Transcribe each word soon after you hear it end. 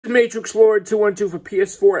Matrix Lord 212 for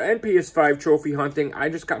PS4 and PS5 trophy hunting. I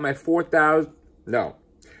just got my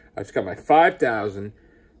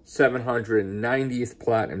 5,790th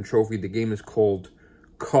platinum trophy. The game is called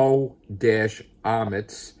Co-Omits.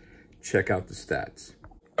 Check out the stats.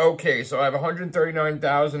 Okay, so I have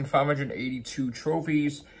 139,582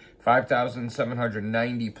 trophies,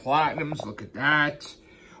 5,790 platinums. Look at that.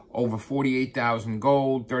 Over 48,000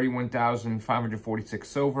 gold, 31,546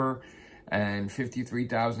 silver, and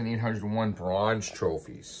 53,801 bronze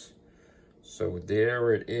trophies. So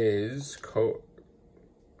there it is.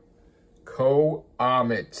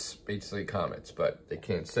 Co-Omits, basically comets, but they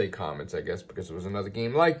can't say comets, I guess, because it was another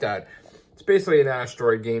game like that. It's basically an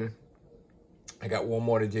asteroid game. I got one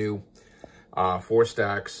more to do. 4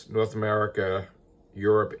 stacks, North America,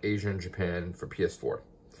 Europe, Asia, and Japan for PS4.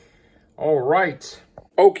 All right.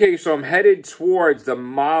 Okay, so I'm headed towards the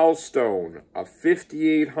milestone of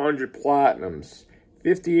 5,800 platinums.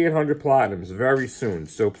 5,800 platinums very soon.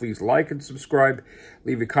 So please like and subscribe.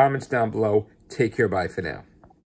 Leave your comments down below. Take care. Bye for now.